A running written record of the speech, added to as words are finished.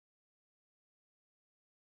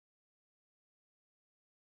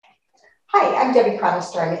Hi, I'm Debbie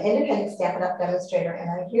Chronister. I'm an independent Stampin' Up! Demonstrator, and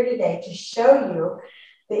I'm here today to show you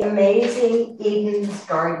the amazing Eden's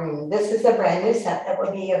Garden. This is a brand new set that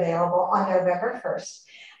will be available on November 1st,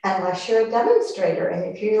 unless you're a demonstrator.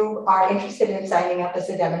 And if you are interested in signing up as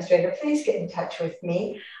a demonstrator, please get in touch with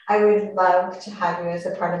me. I would love to have you as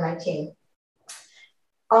a part of my team.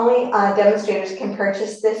 Only demonstrators can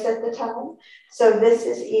purchase this at the time. So this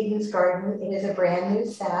is Eden's Garden. It is a brand new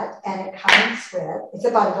set, and it comes with, it's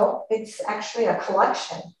a bundle. It's actually a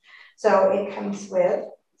collection. So it comes with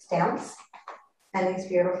stamps and these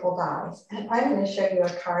beautiful dies. And I'm going to show you a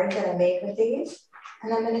card that I made with these.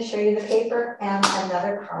 And I'm going to show you the paper and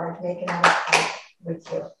another card, make another card with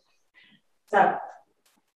you. So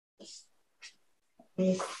let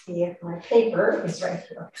me see if my paper is right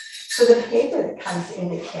here. So the paper that comes in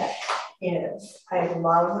the kit is, I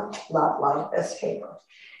love, love, love this paper.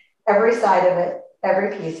 Every side of it,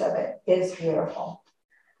 every piece of it is beautiful.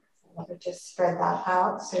 Let me just spread that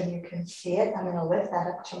out so you can see it. I'm going to lift that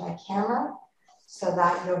up to my camera so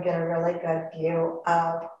that you'll get a really good view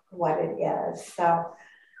of what it is. So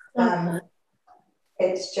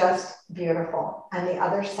it's just beautiful. And the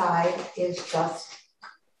other side is just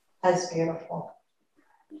as beautiful.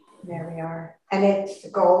 There we are. And it's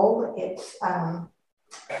gold. It's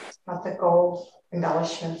got the gold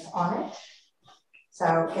embellishments on it.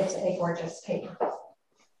 So it's a gorgeous paper.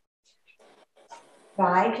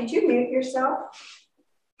 Vi, could you mute yourself?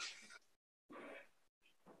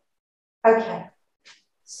 Okay.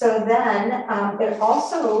 So then it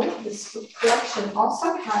also, this collection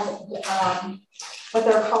also has what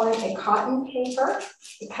they're calling a cotton paper.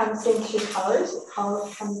 It comes in two colors. It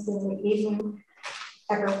comes in the Evening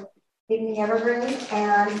Evergreen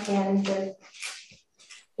and in the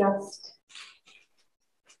just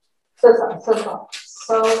so succulent.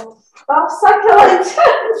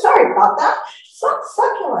 Sorry about that. So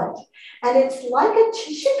succulent. And it's like a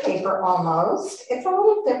tissue paper almost. It's a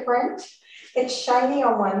little different. It's shiny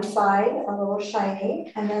on one side, a little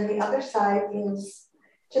shiny, and then the other side is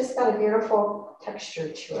just got a beautiful texture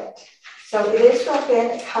to it. So it is real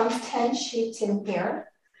thin. It comes 10 sheets in here.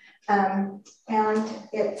 And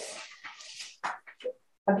it's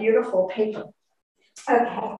a beautiful paper. Okay,